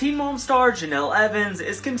Teen Mom star Jenelle Evans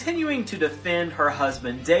is continuing to defend her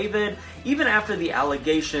husband David even after the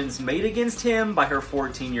allegations made against him by her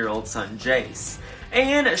 14-year-old son Jace.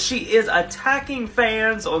 And she is attacking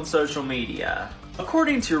fans on social media.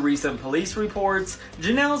 According to recent police reports,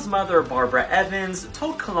 Jenelle's mother Barbara Evans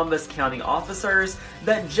told Columbus County officers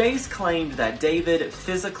that Jace claimed that David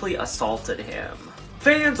physically assaulted him.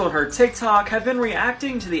 Fans on her TikTok have been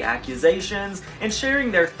reacting to the accusations and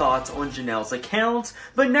sharing their thoughts on Jenelle's account,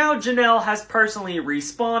 but now Jenelle has personally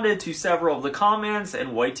responded to several of the comments,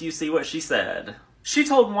 and wait till you see what she said. She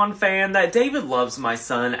told one fan that David loves my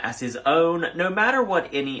son as his own, no matter what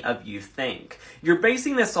any of you think. You're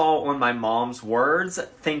basing this all on my mom's words?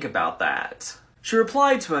 Think about that. She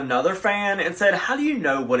replied to another fan and said, how do you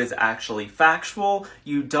know what is actually factual?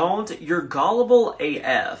 You don't. You're gullible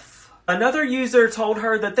AF. Another user told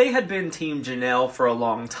her that they had been Team Jenelle for a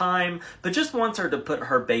long time, but just wants her to put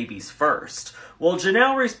her babies first. Well,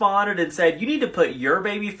 Jenelle responded and said, you need to put your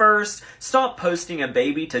baby first. Stop posting a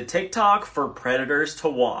baby to TikTok for predators to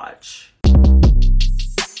watch.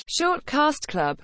 Short Cast Club